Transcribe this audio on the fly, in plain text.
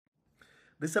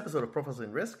This episode of Profiles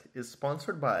in Risk is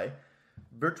sponsored by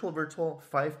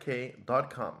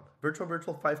virtualvirtual5k.com.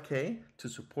 Virtual5k to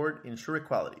support insure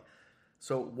equality.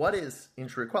 So what is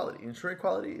Insure Equality? Insure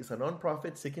Equality is a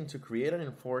nonprofit seeking to create and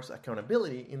enforce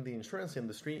accountability in the insurance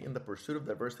industry in the pursuit of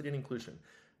diversity and inclusion.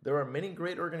 There are many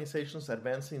great organizations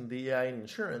advancing DEI in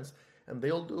insurance, and they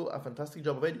all do a fantastic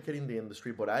job of educating the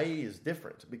industry, but IE is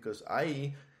different because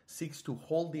IE seeks to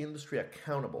hold the industry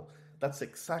accountable. That's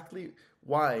exactly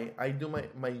why I do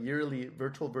my yearly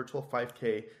virtual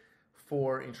 5K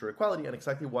for Insure Equality, and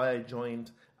exactly why I joined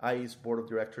IE's board of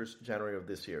directors January of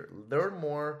this year. Learn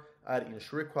more at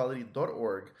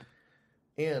insureequality.org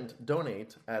and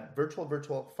donate at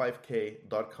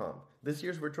virtualvirtual5k.com. This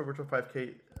year's virtual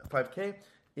 5K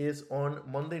is on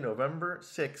Monday, November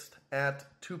 6th at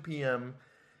 2 p.m.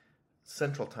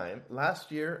 Central Time.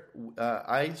 Last year,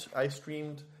 I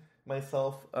streamed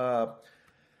myself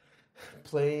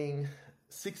playing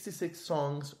 66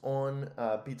 songs on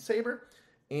Beat Saber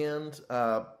and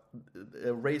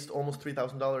raised almost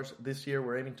 $3,000. This year,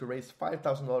 we're aiming to raise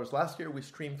 $5,000. Last year, we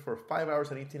streamed for 5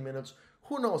 hours and 18 minutes.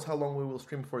 Who knows how long we will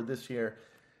stream for this year,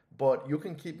 but you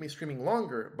can keep me streaming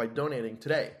longer by donating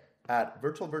today at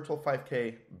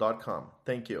virtualvirtual5k.com.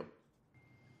 Thank you.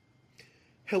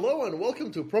 Hello and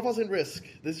welcome to Profiles in Risk.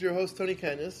 This is your host, Tony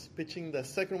Cañas, pitching the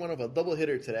second one of a double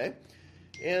hitter today.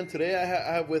 And today I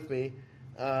have with me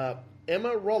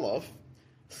Emma Roloff,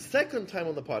 second time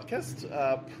on the podcast,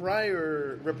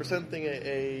 prior representing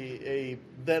a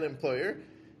then employer,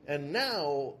 and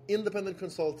now independent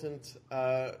consultant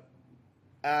at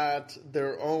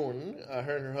their own,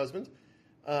 her and her husband,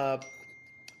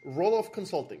 Roloff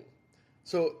Consulting.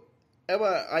 So,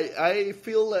 Emma, I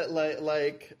feel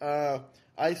like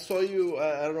I saw you,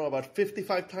 I don't know, about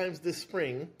 55 times this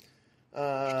spring,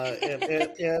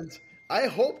 and I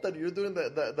hope that you're doing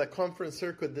the conference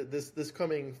circuit this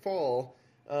coming fall,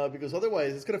 because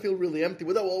otherwise it's going to feel really empty.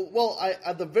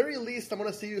 At the very least, I'm going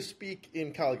to see you speak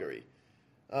in Calgary.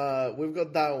 We've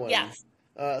got that one. Yes.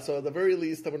 So at the very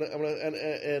least, I'm gonna,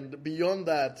 and beyond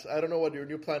that, I don't know what your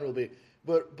new plan will be.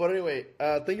 But anyway,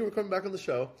 thank you for coming back on the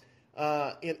show.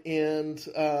 And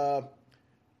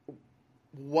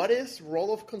what is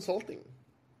Roloff Consulting?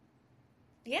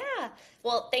 Yeah.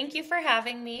 Well, thank you for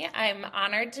having me. I'm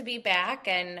honored to be back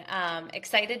and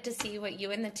excited to see what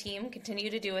you and the team continue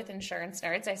to do with Insurance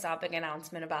Nerds. I saw a big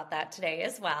announcement about that today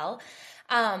as well.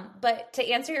 But to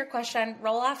answer your question,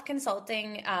 Roloff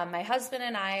Consulting, my husband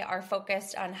and I are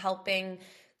focused on helping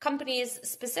companies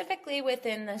specifically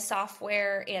within the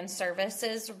software and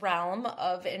services realm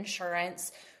of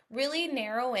insurance really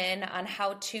narrow in on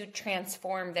how to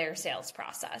transform their sales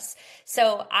process.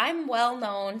 So I'm well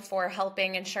known for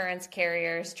helping insurance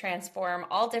carriers transform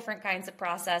all different kinds of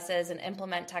processes and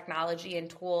implement technology and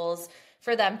tools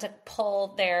for them to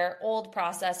pull their old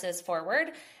processes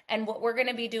forward. And what we're going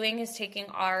to be doing is taking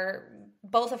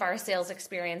both of our sales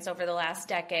experience over the last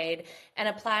decade and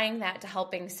applying that to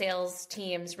helping sales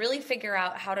teams really figure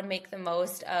out how to make the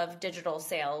most of digital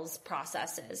sales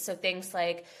processes. So things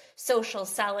like social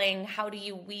selling, how do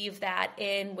you weave that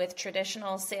in with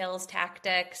traditional sales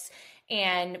tactics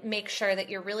and make sure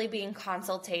that you're really being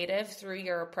consultative through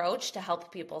your approach to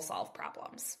help people solve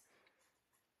problems.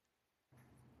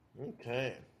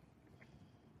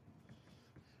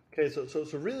 Okay, so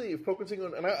really focusing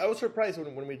on, and I was surprised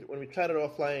when we chatted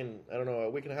offline, I don't know, a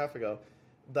week and a half ago,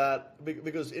 that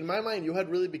because in my mind you had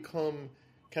really become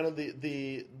kind of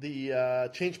the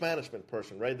change management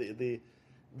person, right? The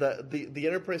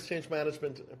enterprise change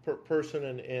management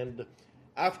person, and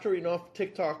after enough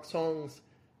TikTok songs,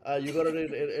 you got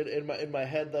it in my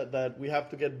head that we have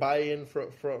to get buy-in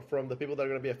from the people that are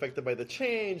going to be affected by the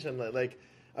change, and like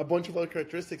a bunch of other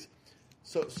characteristics.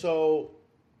 So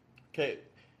okay.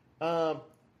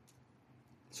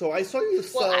 So I saw you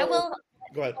sell. Well, I will.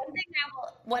 Go ahead.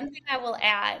 One thing I will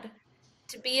add.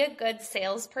 To be a good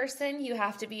salesperson, you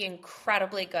have to be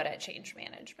incredibly good at change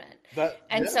management.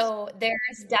 So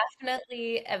there's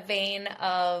definitely a vein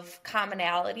of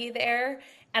commonality there.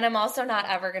 And I'm also not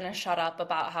ever going to shut up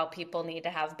about how people need to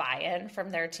have buy-in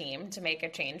from their team to make a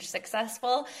change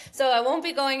successful. So I won't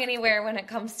be going anywhere when it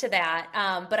comes to that.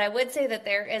 But I would say that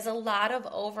there is a lot of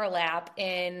overlap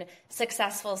in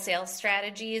successful sales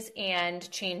strategies and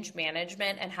change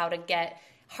management and how to get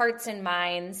hearts and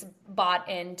minds bought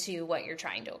into what you're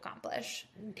trying to accomplish.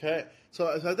 Okay. So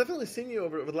I've definitely seen you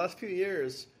over the last few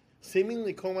years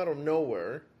seemingly come out of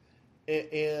nowhere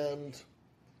and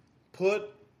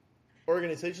put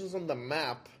organizations on the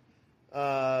map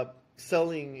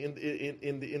selling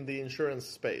in the insurance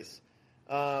space.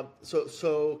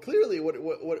 So clearly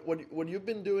what you've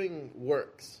been doing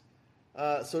works.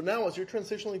 So now as you're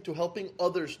transitioning to helping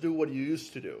others do what you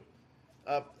used to do,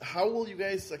 how will you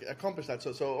guys accomplish that?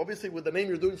 So obviously with the name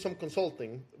you're doing some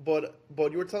consulting, but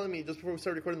you were telling me just before we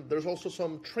started recording, there's also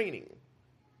some training.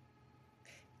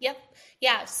 Yep.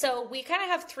 Yeah. So we kind of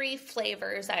have three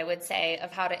flavors, I would say,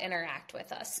 of how to interact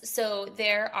with us. So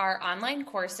there are online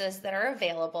courses that are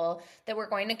available that we're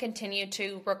going to continue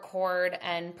to record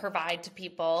and provide to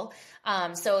people.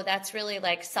 So that's really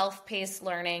like self-paced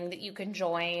learning that you can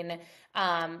join.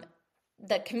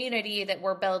 The community that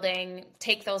we're building,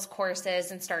 take those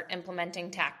courses and start implementing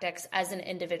tactics as an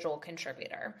individual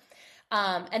contributor.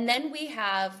 And then we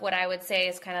have what I would say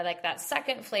is kind of like that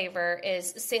second flavor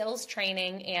is sales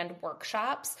training and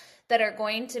workshops that are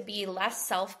going to be less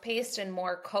self-paced and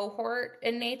more cohort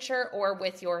in nature or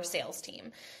with your sales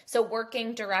team. So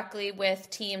working directly with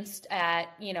teams at,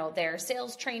 their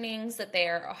sales trainings that they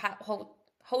are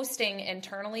hosting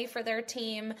internally for their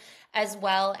team, as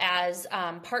well as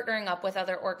partnering up with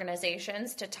other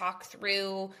organizations to talk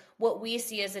through what we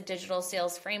see as a digital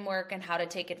sales framework and how to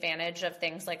take advantage of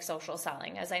things like social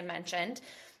selling, as I mentioned.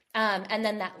 And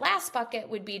then that last bucket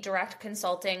would be direct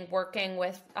consulting, working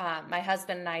with my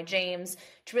husband and I, James,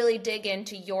 to really dig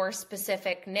into your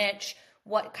specific niche,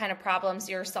 what kind of problems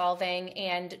you're solving,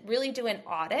 and really do an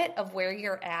audit of where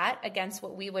you're at against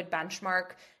what we would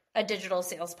benchmark a digital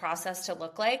sales process to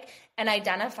look like, and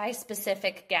identify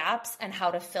specific gaps and how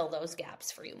to fill those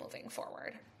gaps for you moving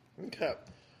forward. Okay.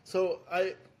 So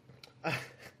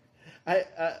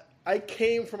I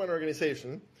came from an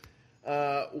organization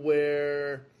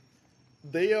where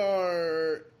they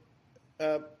are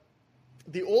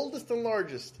the oldest and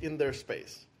largest in their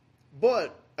space,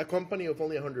 but a company of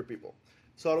only 100 people.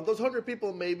 So out of those 100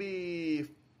 people, maybe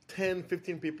 10,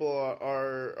 15 people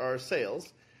are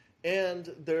sales.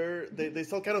 And they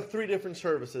sell kind of three different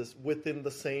services within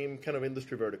the same kind of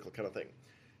industry vertical kind of thing.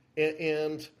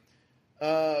 And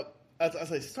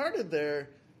as I started there,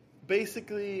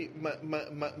 basically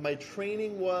my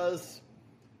training was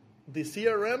the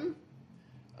CRM,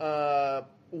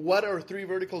 what our three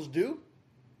verticals do,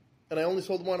 and I only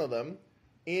sold one of them,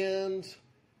 and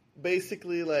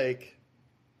basically like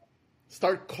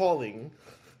start calling,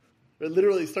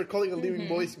 literally start calling and leaving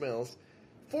voicemails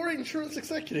for insurance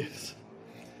executives,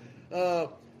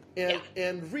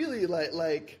 and really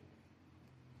like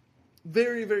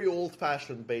very, very old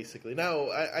fashioned basically. Now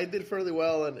I did fairly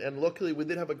well, and luckily we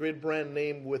did have a great brand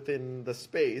name within the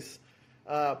space,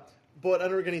 but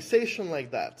an organization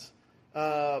like that,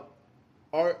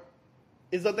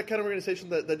 is that the kind of organization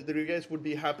that you guys would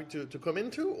be happy to come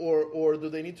into, or do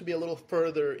they need to be a little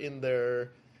further in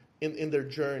their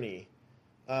journey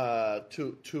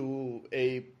to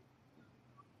a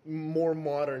more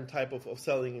modern type of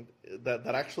selling that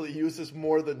actually uses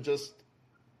more than just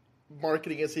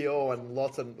marketing, SEO, and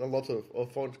lots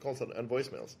of phone calls and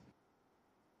voicemails?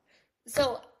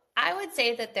 So I would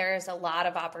say that there is a lot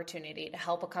of opportunity to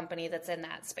help a company that's in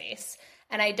that space.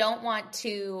 And I don't want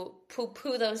to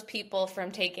poo-poo those people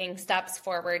from taking steps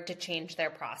forward to change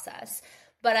their process.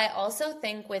 But I also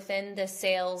think within the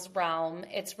sales realm,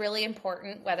 it's really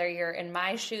important, whether you're in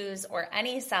my shoes or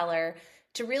any seller,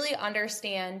 to really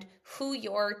understand who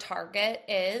your target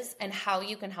is and how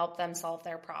you can help them solve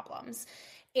their problems.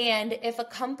 And if a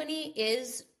company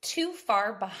is too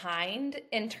far behind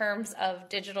in terms of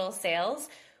digital sales,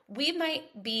 we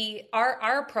might be,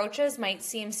 our approaches might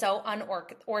seem so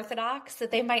unorthodox that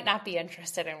they might not be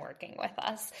interested in working with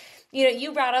us.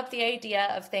 You brought up the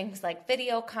idea of things like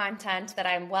video content that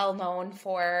I'm well known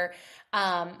for.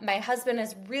 My husband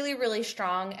is really, really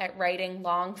strong at writing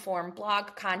long form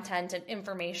blog content and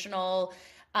informational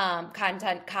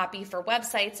content copy for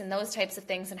websites and those types of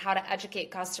things, and how to educate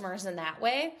customers in that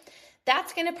way.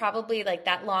 That's going to probably, like,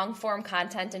 that long form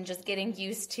content and just getting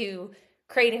used to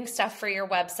creating stuff for your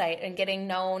website and getting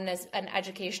known as an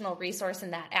educational resource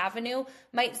in that avenue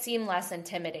might seem less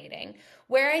intimidating.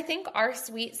 Where I think our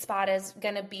sweet spot is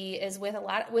going to be is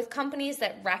with companies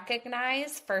that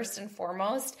recognize first and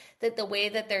foremost that the way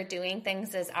that they're doing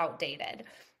things is outdated.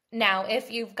 Now, if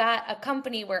you've got a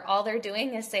company where all they're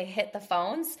doing is say hit the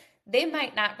phones, they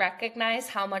might not recognize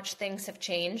how much things have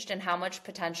changed and how much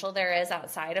potential there is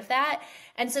outside of that.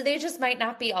 And so they just might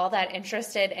not be all that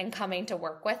interested in coming to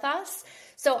work with us.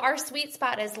 So our sweet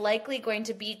spot is likely going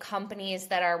to be companies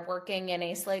that are working in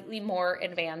a slightly more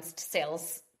advanced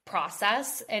sales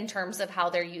process in terms of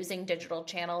how they're using digital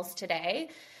channels today.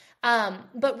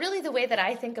 But really the way that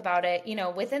I think about it,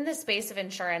 within the space of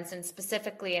insurance and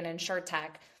specifically in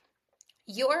InsurTech,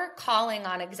 you're calling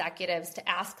on executives to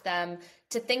ask them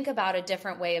to think about a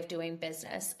different way of doing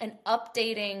business and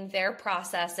updating their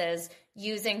processes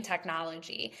using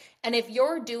technology. And if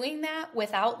you're doing that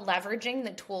without leveraging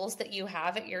the tools that you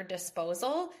have at your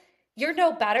disposal, you're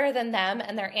no better than them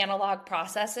and their analog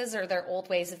processes or their old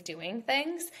ways of doing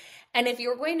things. And if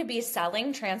you're going to be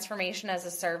selling transformation as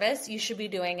a service, you should be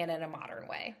doing it in a modern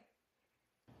way.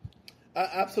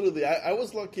 Absolutely. I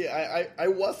was lucky. I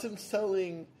wasn't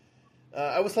selling...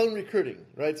 I was selling recruiting,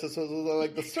 right? So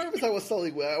like the service I was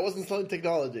selling, I wasn't selling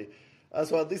technology.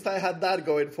 So at least I had that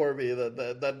going for me,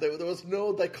 that there was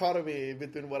no dichotomy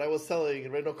between what I was selling,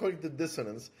 right? No cognitive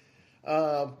dissonance.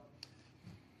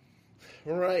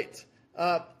 Right.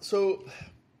 So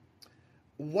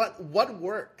what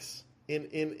works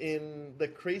in the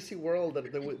crazy world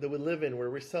that we live in, where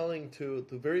we're selling to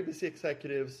very busy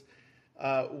executives,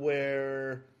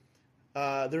 where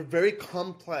they're very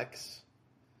complex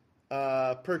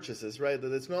purchases, right?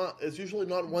 That it's usually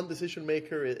not one decision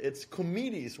maker. It's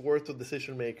committees worth of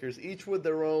decision makers, each with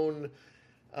their own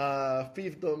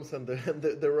fiefdoms and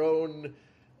their own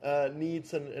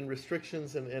needs and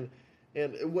restrictions and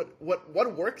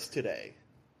what works today.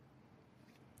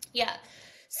 Yeah.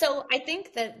 So I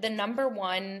think that the number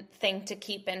one thing to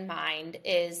keep in mind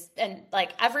is, and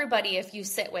like everybody, if you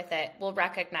sit with it, will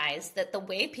recognize that the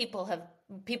way people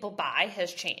buy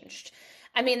has changed.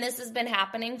 I mean, this has been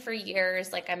happening for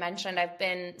years. Like I mentioned, I've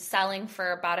been selling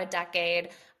for about a decade.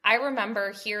 I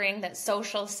remember hearing that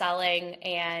social selling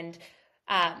and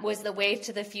was the way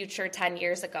to the future 10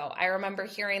 years ago. I remember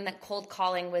hearing that cold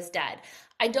calling was dead.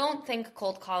 I don't think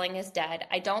cold calling is dead.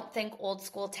 I don't think old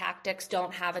school tactics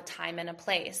don't have a time and a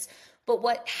place. But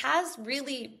what has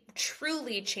really,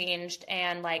 truly changed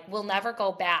and like will never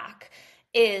go back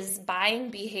is buying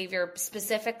behavior,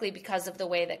 specifically because of the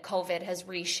way that COVID has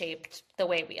reshaped the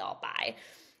way we all buy.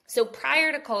 So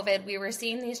prior to COVID, we were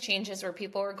seeing these changes where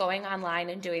people were going online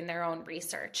and doing their own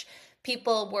research.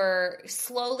 People were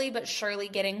slowly but surely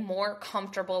getting more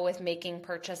comfortable with making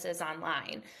purchases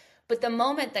online. But the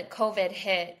moment that COVID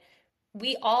hit,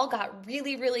 we all got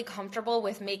really, really comfortable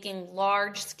with making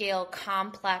large-scale,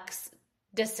 complex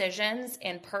decisions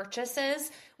and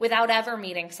purchases without ever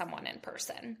meeting someone in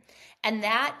person. And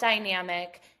that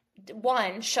dynamic,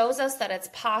 one, shows us that it's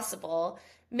possible.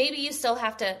 Maybe you still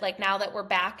have to, like now that we're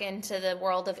back into the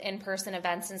world of in-person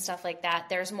events and stuff like that,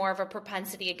 there's more of a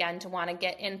propensity again to want to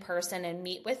get in person and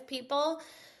meet with people.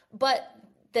 But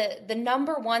the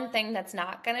number one thing that's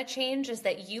not going to change is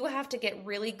that you have to get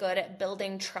really good at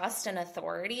building trust and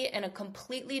authority in a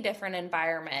completely different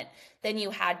environment than you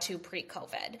had to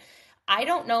pre-COVID. I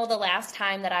don't know the last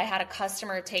time that I had a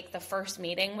customer take the first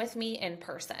meeting with me in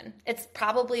person. It's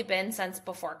probably been since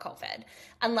before COVID.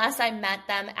 Unless I met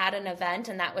them at an event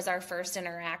and that was our first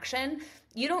interaction,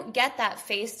 you don't get that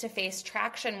face-to-face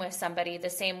traction with somebody the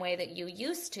same way that you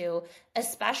used to,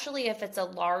 especially if it's a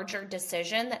larger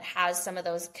decision that has some of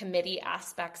those committee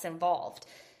aspects involved.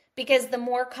 Because the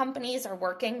more companies are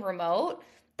working remote,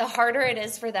 the harder it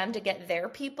is for them to get their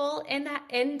people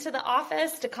into the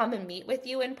office to come and meet with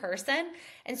you in person.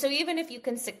 And so even if you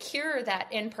can secure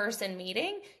that in-person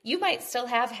meeting, you might still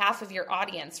have half of your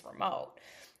audience remote.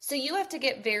 So you have to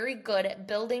get very good at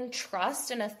building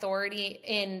trust and authority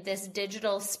in this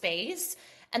digital space.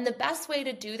 And the best way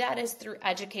to do that is through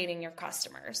educating your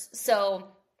customers. So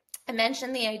I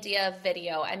mentioned the idea of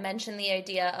video. I mentioned the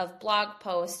idea of blog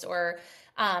posts or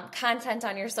content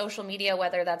on your social media,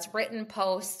 whether that's written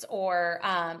posts or,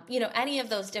 any of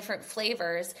those different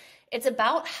flavors. It's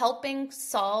about helping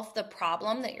solve the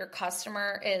problem that your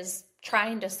customer is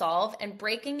trying to solve and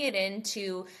breaking it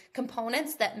into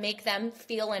components that make them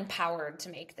feel empowered to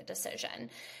make the decision.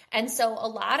 And so a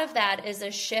lot of that is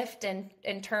a shift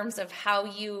in terms of how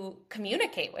you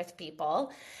communicate with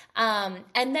people.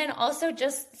 And then also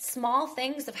just small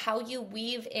things of how you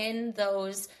weave in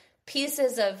those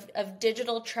pieces of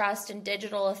digital trust and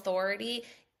digital authority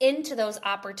into those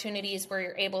opportunities where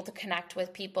you're able to connect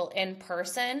with people in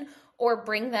person or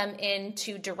bring them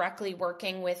into directly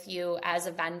working with you as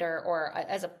a vendor or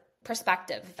as a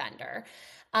prospective vendor.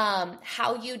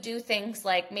 How you do things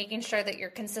like making sure that you're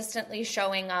consistently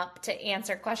showing up to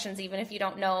answer questions, even if you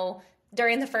don't know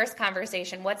during the first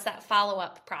conversation, what's that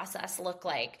follow-up process look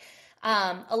like?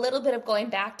 A little bit of going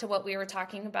back to what we were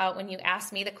talking about when you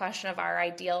asked me the question of our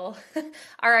ideal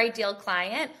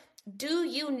client. Do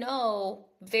you know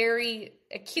very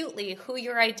acutely who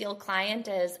your ideal client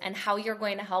is and how you're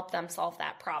going to help them solve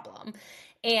that problem?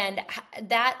 And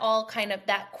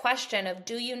that question of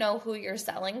do you know who you're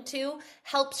selling to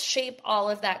helps shape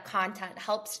all of that content,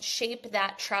 helps shape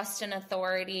that trust and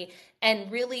authority,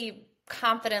 and really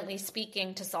confidently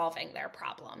speaking to solving their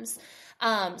problems.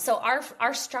 So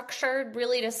our structure,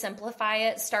 really to simplify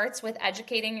it, starts with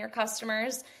educating your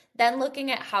customers, then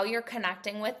looking at how you're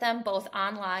connecting with them both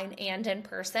online and in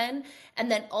person, and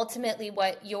then ultimately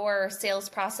what your sales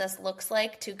process looks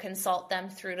like to consult them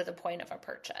through to the point of a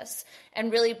purchase. And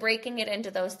really breaking it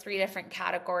into those 3 different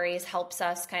categories helps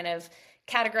us kind of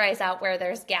categorize out where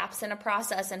there's gaps in a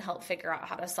process and help figure out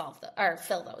how to or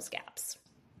fill those gaps.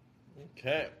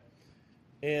 Okay.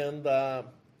 And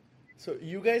so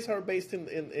you guys are based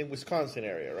in Wisconsin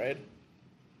area, right?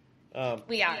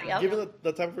 We are, yeah. Given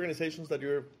the type of organizations that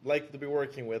you're likely to be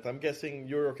working with, I'm guessing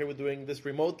you're okay with doing this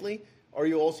remotely. Are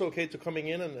you also okay to coming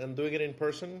in and doing it in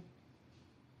person?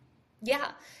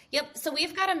 Yeah. Yep. So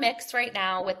we've got a mix right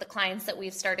now with the clients that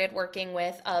we've started working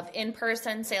with of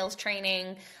in-person sales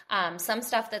training, some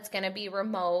stuff that's going to be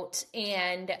remote,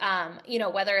 and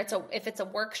whether if it's a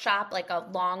workshop, like a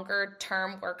longer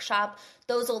term workshop,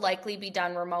 those will likely be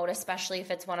done remote, especially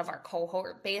if it's one of our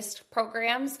cohort-based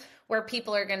programs where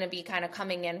people are going to be kind of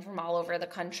coming in from all over the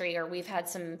country, or we've had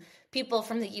some people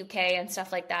from the UK and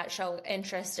stuff like that show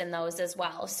interest in those as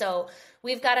well. So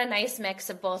we've got a nice mix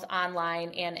of both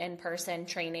online and in-person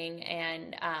training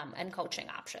and coaching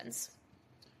options.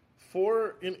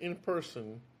 For in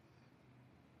person,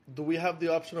 do we have the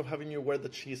option of having you wear the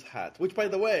cheese hat? Which, by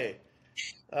the way,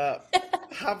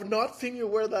 have not seen you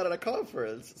wear that at a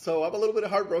conference, so I'm a little bit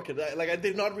heartbroken. I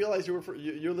did not realize you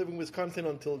live in Wisconsin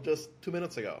until just 2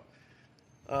 minutes ago.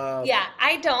 Yeah,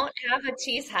 I don't have a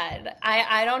cheese head.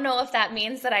 I don't know if that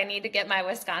means that I need to get my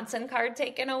Wisconsin card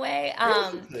taken away.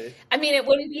 I mean, it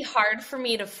wouldn't be hard for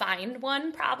me to find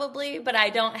one probably, but I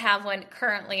don't have one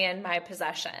currently in my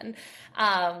possession.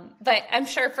 But I'm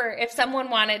sure if someone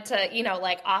wanted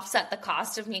to, offset the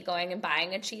cost of me going and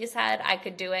buying a cheese head, I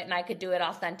could do it, and I could do it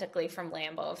authentically from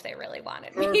Lambeau if they really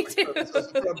wanted me to. So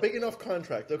for a big enough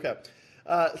contract, okay.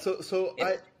 So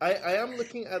I am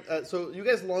looking at, so you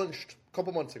guys launched a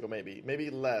couple months ago, maybe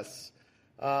less.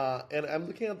 And I'm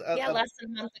looking at less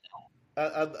than a month ago.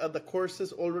 At the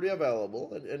courses already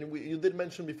available. And you did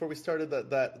mention before we started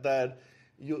that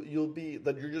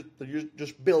you're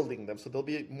just building them. So there'll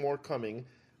be more coming.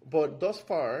 But thus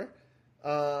far,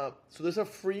 so there's a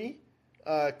free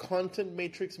content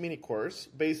matrix mini course,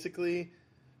 basically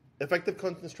effective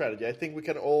content strategy. I think we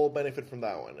can all benefit from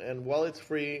that one. And while it's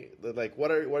free, what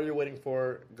are you waiting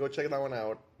for? Go check that one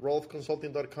out.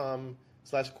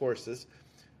 RoloffConsulting.com/courses.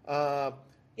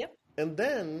 Yep. And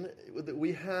then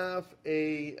we have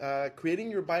a creating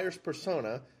your buyer's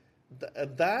persona.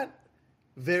 That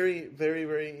very, very,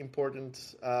 very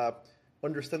important.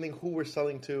 Understanding who we're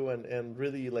selling to and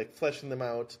really fleshing them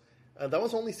out. That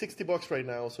was only $60 right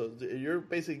now, so you're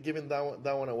basically giving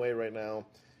that one away right now.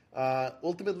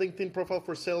 Ultimate LinkedIn profile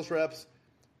for sales reps,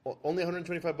 only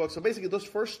 $125. So basically, those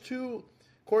first 2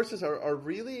 courses are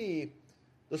really,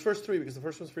 those first 3, because the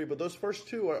first one's free, but those first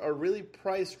 2 are really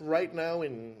priced right now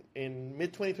in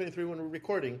mid-2023 when we're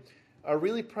recording, are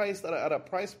really priced at a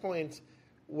price point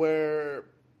where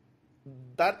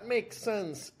that makes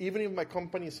sense, even if my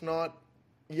company is not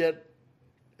yet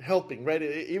helping, right?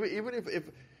 Even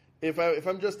if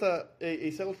I'm just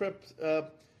a sales rep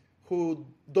who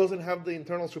doesn't have the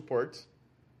internal support,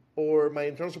 or my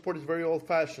internal support is very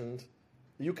old-fashioned,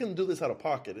 you can do this out of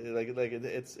pocket.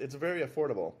 It's very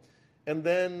affordable. And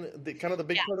then the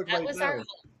big product right now,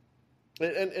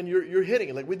 and you're hitting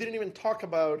it. We didn't even talk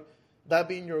about that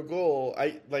being your goal.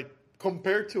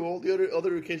 Compared to all the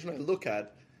other occasions I look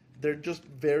at, they're just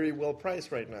very well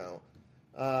priced right now.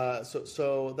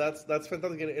 So that's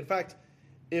fantastic. In fact,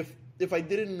 if I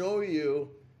didn't know you,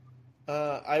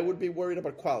 I would be worried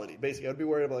about quality. Basically, I'd be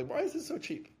worried about why is this so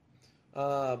cheap?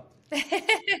 Our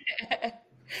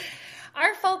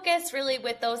focus really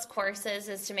with those courses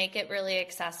is to make it really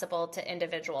accessible to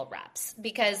individual reps,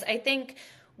 because I think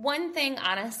one thing,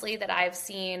 honestly, that I've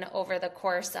seen over the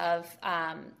course of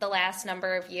the last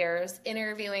number of years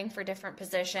interviewing for different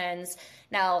positions.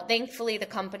 Now, thankfully, the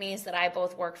companies that I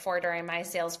both worked for during my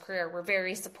sales career were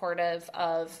very supportive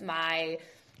of my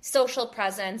social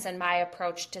presence and my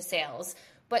approach to sales.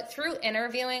 But through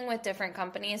interviewing with different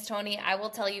companies, Tony, I will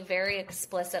tell you very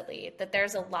explicitly that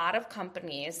there's a lot of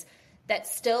companies that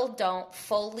still don't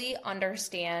fully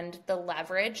understand the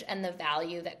leverage and the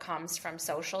value that comes from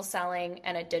social selling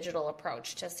and a digital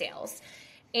approach to sales.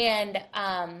 And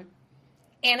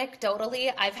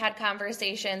anecdotally, I've had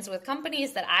conversations with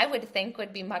companies that I would think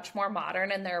would be much more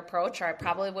modern in their approach, or I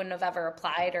probably wouldn't have ever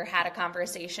applied or had a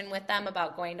conversation with them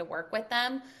about going to work with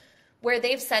them, where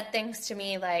they've said things to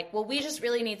me like, well, we just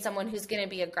really need someone who's going to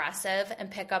be aggressive and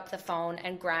pick up the phone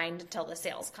and grind until the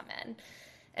sales come in.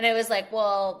 And I was like,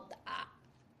 well,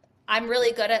 I'm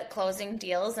really good at closing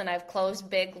deals, and I've closed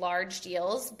big, large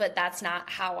deals, but that's not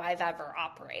how I've ever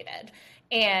operated.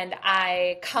 And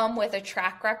I come with a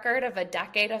track record of a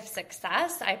decade of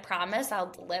success. I promise I'll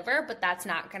deliver, but that's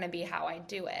not going to be how I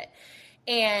do it.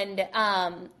 And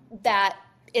that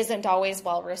isn't always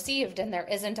well received, and there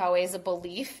isn't always a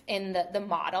belief in the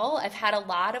model. I've had a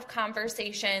lot of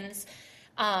conversations,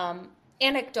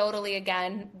 anecdotally,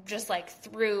 again, just like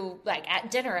through like at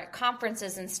dinner, at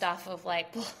conferences and stuff, of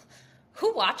like, well,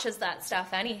 who watches that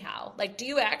stuff anyhow? Like, do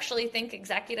you actually think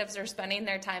executives are spending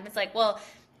their time? It's like, well,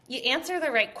 you answer the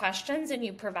right questions and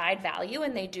you provide value,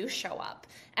 and they do show up.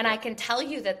 And I can tell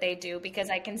you that they do because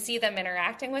I can see them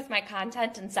interacting with my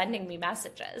content and sending me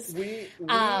messages.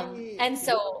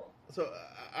 So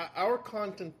our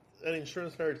content at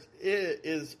Insurance Nerds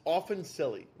is often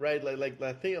silly, right? Like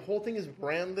the whole thing is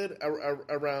branded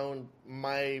around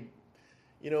my,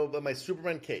 my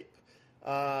Superman cape,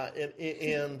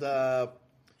 and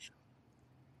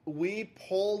we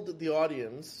polled the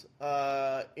audience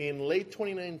in late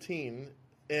 2019,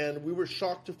 and we were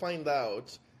shocked to find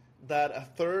out that a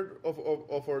third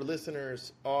of our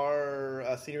listeners are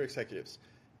senior executives,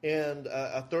 and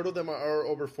a third of them are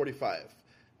over 45.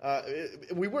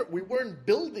 We weren't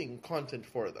building content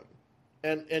for them,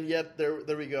 and yet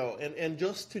there we go. And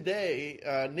just today,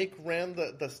 Nick ran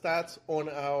the stats on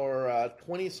our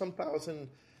 20-some thousand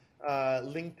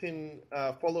LinkedIn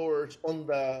followers on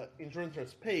the Insurance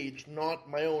Nerds page, not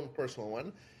my own personal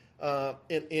one,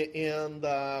 and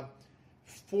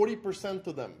 40%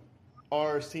 of them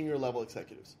are senior level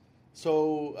executives.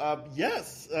 So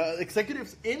yes,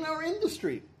 executives in our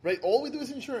industry, right? All we do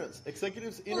is insurance.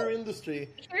 Executives in our industry.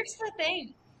 Here's the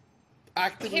thing.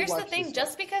 Actively watch this stuff.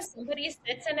 Just because somebody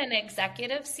sits in an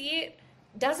executive seat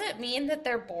doesn't mean that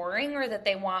they're boring or that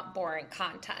they want boring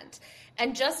content.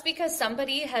 And just because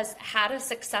somebody has had a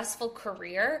successful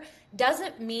career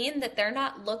doesn't mean that they're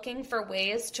not looking for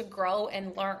ways to grow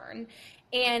and learn.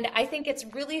 And I think it's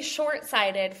really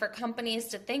short-sighted for companies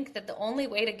to think that the only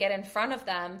way to get in front of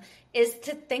them is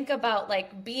to think about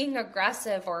like being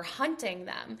aggressive or hunting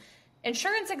them.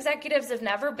 Insurance executives have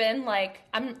never been like,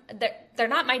 they're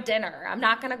not my dinner. I'm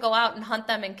not going to go out and hunt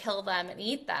them and kill them and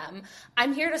eat them.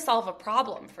 I'm here to solve a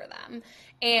problem for them.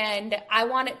 And I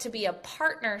want it to be a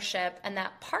partnership, and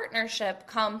that partnership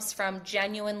comes from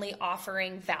genuinely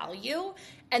offering value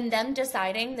and them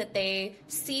deciding that they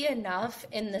see enough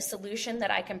in the solution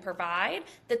that I can provide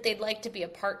that they'd like to be a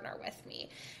partner with me.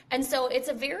 And so it's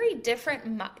a very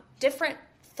different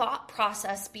thought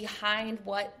process behind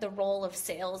what the role of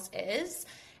sales is.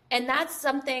 And that's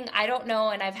something I don't know,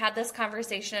 and I've had this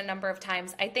conversation a number of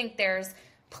times. I think there's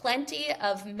plenty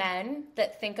of men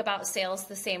that think about sales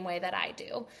the same way that I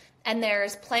do. And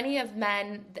there's plenty of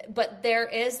men, but there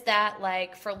is that,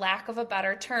 like, for lack of a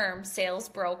better term, sales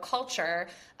bro culture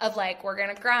of like, we're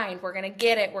going to grind, we're going to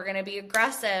get it, we're going to be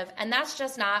aggressive. And that's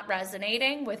just not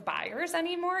resonating with buyers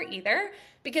anymore either,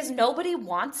 because nobody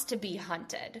wants to be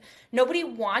hunted. Nobody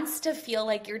wants to feel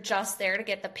like you're just there to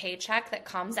get the paycheck that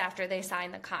comes after they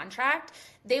sign the contract.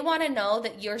 They want to know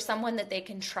that you're someone that they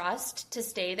can trust to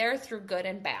stay there through good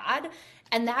and bad.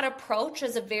 And that approach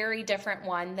is a very different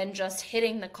one than just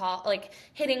hitting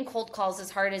cold calls as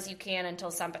hard as you can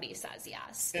until somebody says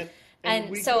yes.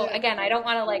 And so again, I don't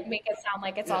want to like make it sound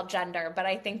like it's all gender, but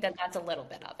I think that that's a little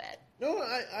bit of it. No,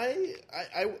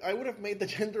 I would have made the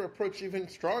gender approach even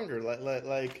stronger.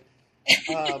 Like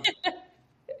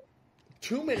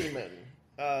too many men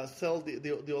sell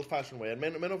the old-fashioned way, and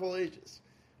men of all ages.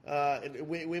 And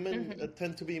women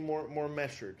tend to be more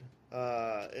measured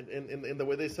in the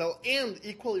way they sell, and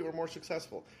equally or more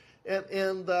successful.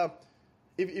 And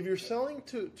if you're selling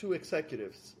to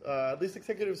executives, these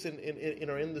executives in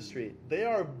our industry, they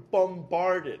are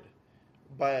bombarded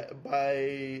by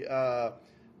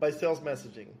sales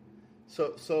messaging.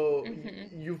 So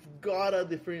you've got to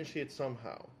differentiate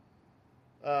somehow.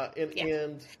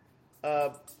 And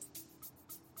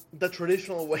the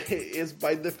traditional way is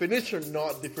by definition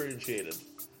not differentiated.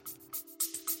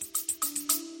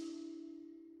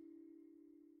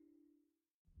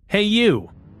 Hey you!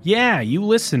 Yeah, you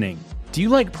listening. Do you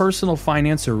like personal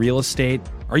finance or real estate?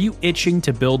 Are you itching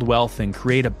to build wealth and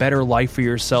create a better life for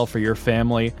yourself or your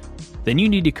family? Then you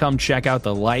need to come check out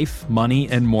the Life, Money,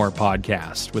 and More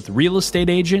podcast with real estate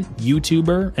agent,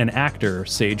 YouTuber, and actor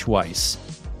Sage Weiss.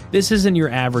 This isn't your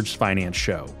average finance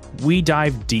show. We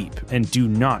dive deep and do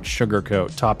not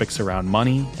sugarcoat topics around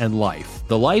money and life.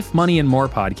 The Life, Money, and More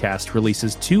podcast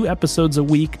releases 2 episodes a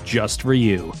week just for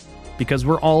you, because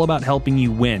we're all about helping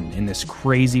you win in this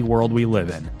crazy world we live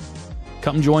in.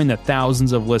 Come join the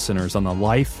thousands of listeners on the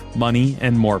Life, Money,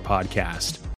 and More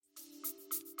podcast.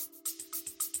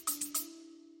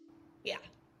 Yeah,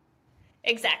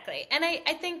 exactly. And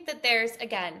I think that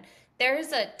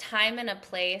there's a time and a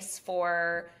place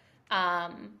for,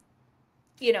 um,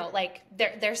 like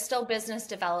there's still business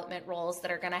development roles that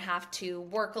are going to have to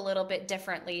work a little bit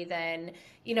differently than,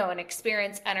 an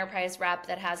experienced enterprise rep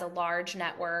that has a large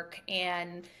network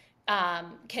and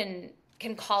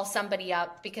can call somebody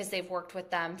up because they've worked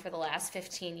with them for the last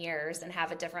 15 years and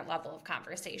have a different level of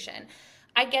conversation.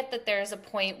 I get that there's a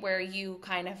point where you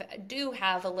kind of do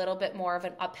have a little bit more of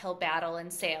an uphill battle in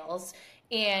sales,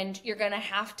 and you're going to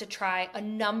have to try a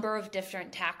number of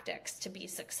different tactics to be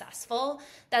successful.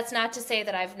 That's not to say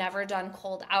that I've never done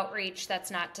cold outreach.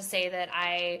 That's not to say that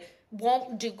I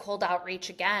won't do cold outreach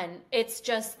again. It's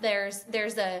just there's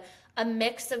a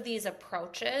mix of these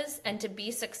approaches, and to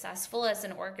be successful as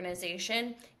an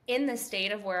organization in the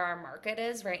state of where our market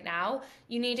is right now,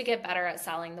 you need to get better at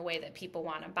selling the way that people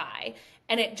want to buy.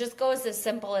 And it just goes as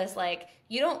simple as, like,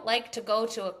 you don't like to go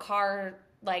to a car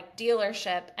like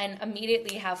dealership and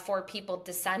immediately have 4 people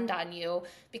descend on you,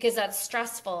 because that's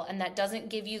stressful and that doesn't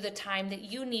give you the time that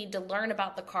you need to learn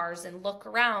about the cars and look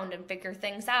around and figure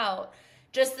things out.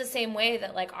 Just the same way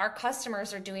that, like, our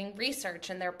customers are doing research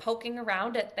and they're poking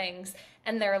around at things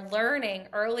and they're learning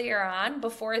earlier on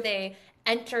before they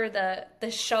enter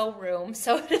the showroom,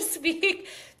 so to speak,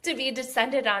 to be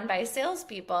descended on by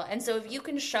salespeople. And so if you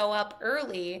can show up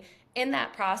early in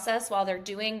that process while they're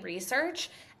doing research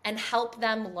and help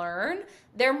them learn,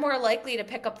 they're more likely to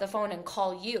pick up the phone and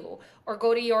call you, or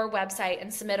go to your website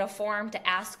and submit a form to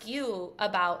ask you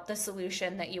about the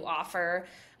solution that you offer,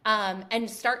 and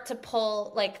start to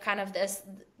pull, like, kind of this,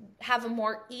 have a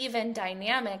more even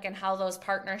dynamic in how those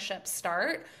partnerships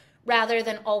start, rather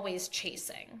than always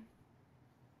chasing.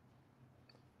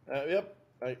 Yep,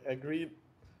 I agree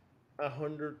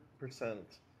 100%.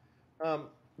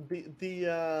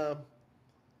 The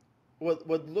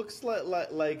what looks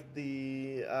like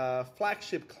the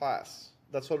flagship class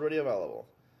that's already available,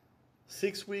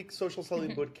 6-week social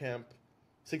selling boot camp,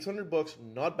 600 books,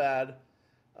 not bad,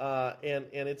 and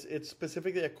it's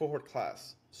specifically a cohort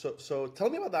class. So tell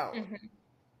me about that one. Mm-hmm.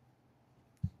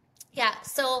 Yeah.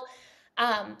 So,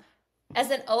 as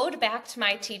an ode back to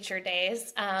my teacher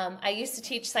days, I used to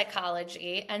teach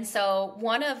psychology, and so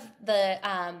one of the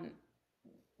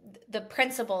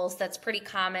principles that's pretty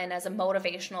common as a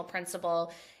motivational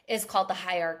principle is called the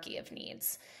hierarchy of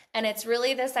needs. And it's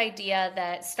really this idea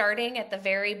that starting at the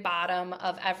very bottom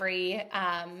of every,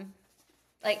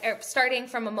 starting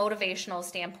from a motivational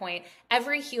standpoint,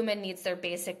 every human needs their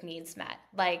basic needs met,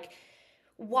 like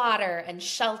water and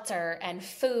shelter and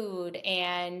food,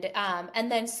 and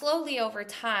then slowly over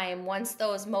time, once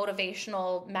those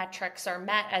motivational metrics are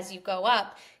met as you go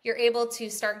up, you're able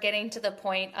to start getting to the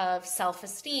point of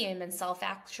self-esteem and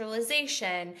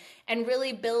self-actualization, and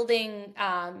really building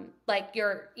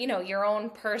your own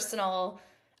personal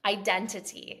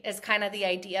identity is kind of the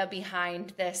idea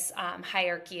behind this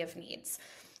hierarchy of needs.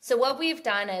 So what we've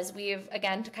done is we've,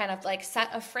 again, to kind of like set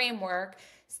a framework,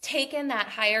 taken that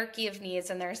hierarchy of needs,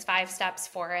 and there's 5 steps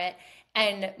for it,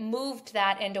 and moved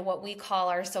that into what we call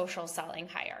our social selling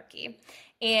hierarchy.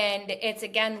 And it's,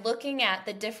 again, looking at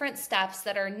the different steps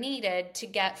that are needed to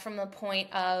get from the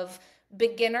point of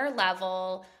beginner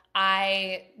level,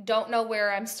 I don't know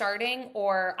where I'm starting,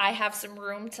 or I have some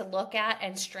room to look at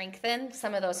and strengthen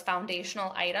some of those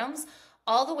foundational items,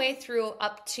 all the way through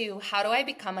up to how do I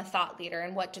become a thought leader,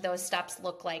 and what do those steps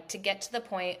look like to get to the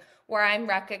point where I'm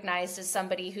recognized as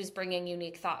somebody who's bringing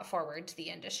unique thought forward to the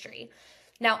industry.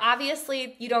 Now,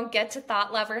 obviously, you don't get to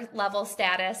thought level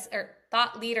status, or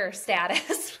thought leader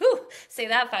status, say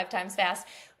that 5 times fast,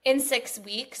 in 6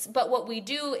 weeks. But what we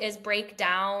do is break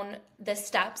down the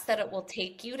steps that it will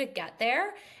take you to get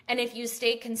there. And if you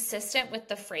stay consistent with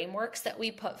the frameworks that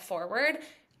we put forward,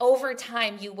 over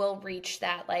time, you will reach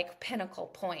that like pinnacle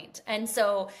point. And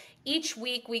so each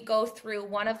week we go through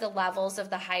one of the levels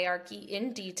of the hierarchy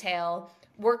in detail,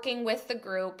 working with the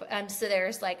group. So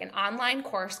there's like an online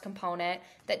course component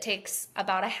that takes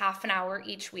about a half an hour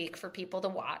each week for people to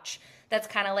watch. That's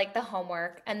kind of like the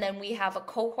homework. And then we have a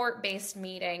cohort-based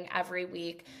meeting every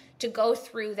week to go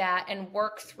through that and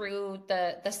work through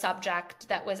the subject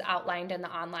that was outlined in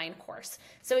the online course.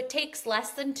 So it takes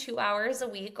less than 2 hours a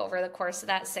week over the course of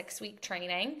that 6-week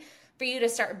training for you to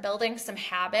start building some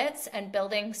habits and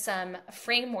building some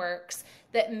frameworks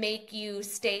that make you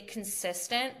stay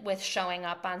consistent with showing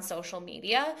up on social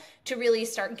media, to really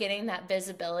start getting that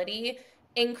visibility,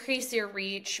 increase your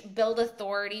reach, build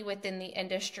authority within the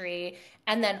industry,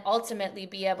 and then ultimately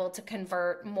be able to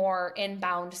convert more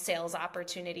inbound sales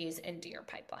opportunities into your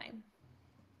pipeline.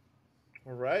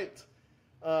 All right.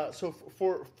 So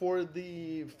for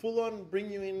the full-on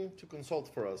bring you in to consult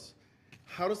for us,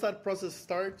 how does that process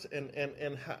start,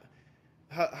 and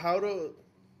how do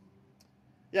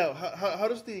yeah how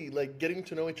does the like getting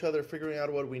to know each other, figuring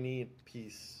out what we need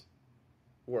piece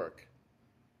work?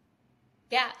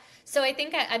 Yeah. So I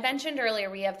think I mentioned earlier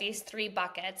we have these three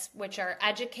buckets, which are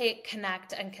educate,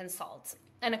 connect, and consult.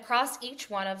 And across each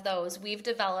one of those, we've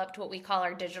developed what we call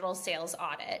our digital sales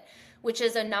audit, which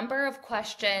is a number of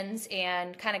questions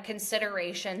and kind of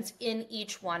considerations in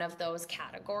each one of those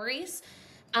categories.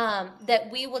 That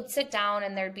we would sit down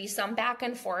and there'd be some back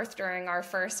and forth during our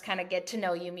first kind of get to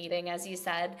know you meeting, as you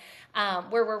said,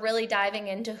 where we're really diving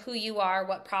into who you are,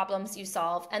 what problems you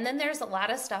solve. And then there's a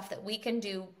lot of stuff that we can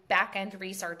do back end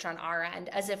research on our end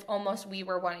as if almost we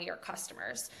were one of your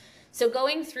customers. So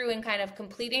going through and kind of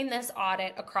completing this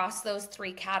audit across those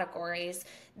three categories,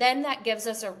 then that gives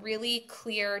us a really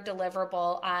clear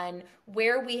deliverable on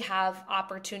where we have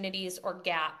opportunities or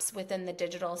gaps within the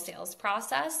digital sales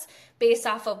process based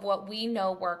off of what we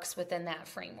know works within that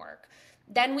framework.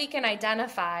 Then we can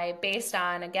identify based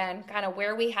on, again, kind of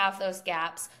where we have those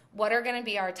gaps, what are going to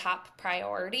be our top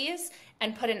priorities,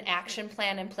 and put an action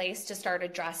plan in place to start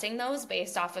addressing those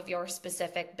based off of your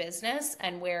specific business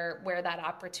and where that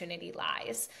opportunity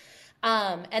lies.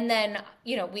 And then,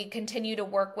 we continue to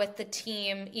work with the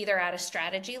team either at a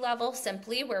strategy level,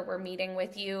 simply where we're meeting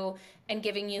with you and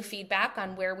giving you feedback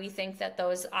on where we think that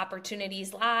those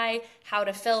opportunities lie, how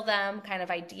to fill them, kind of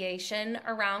ideation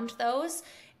around those.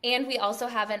 And we also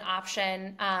have an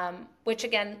option, which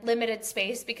again, limited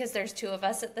space because there's two of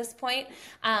us at this point.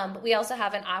 But we also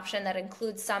have an option that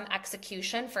includes some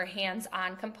execution for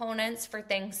hands-on components for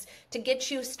things to get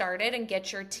you started and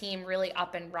get your team really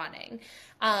up and running.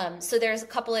 So there's a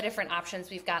couple of different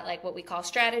options. We've got like what we call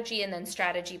strategy and then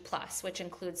strategy plus, which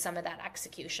includes some of that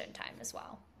execution time as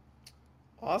well.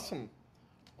 Awesome.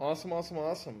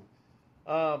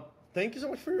 Thank you so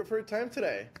much for your time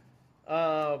today.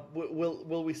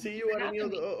 Will we see you at any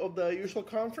of the usual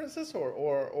conferences,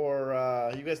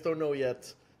 or you guys don't know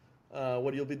yet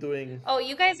what you'll be doing? Oh,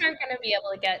 you guys aren't going to be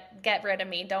able to get rid of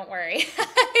me. Don't worry.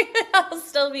 I'll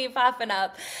still be popping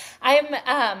up.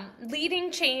 I'm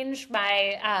leading Change,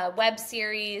 my web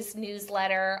series,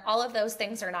 newsletter. All of those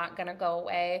things are not going to go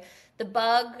away. The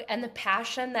bug and the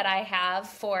passion that I have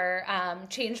for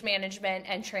change management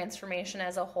and transformation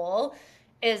as a whole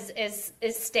is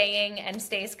staying and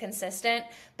stays consistent,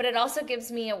 but it also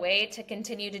gives me a way to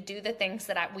continue to do the things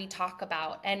that we talk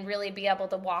about and really be able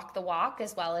to walk the walk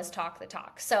as well as talk the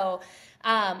talk. So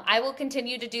I will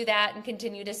continue to do that and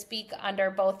continue to speak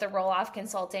under both the Roloff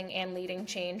Consulting and Leading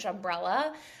Change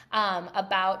umbrella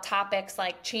about topics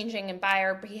like changing in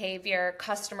buyer behavior,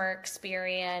 customer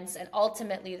experience, and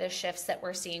ultimately the shifts that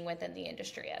we're seeing within the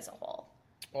industry as a whole.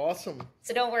 Awesome.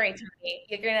 So don't worry, Tony.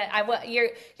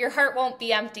 Your heart won't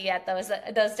be empty at those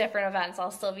different events. I'll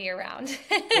still be around.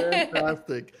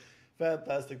 Fantastic.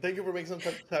 Thank you for making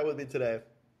some time with me today.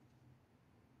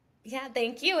 Yeah,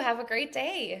 thank you. Have a great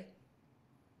day.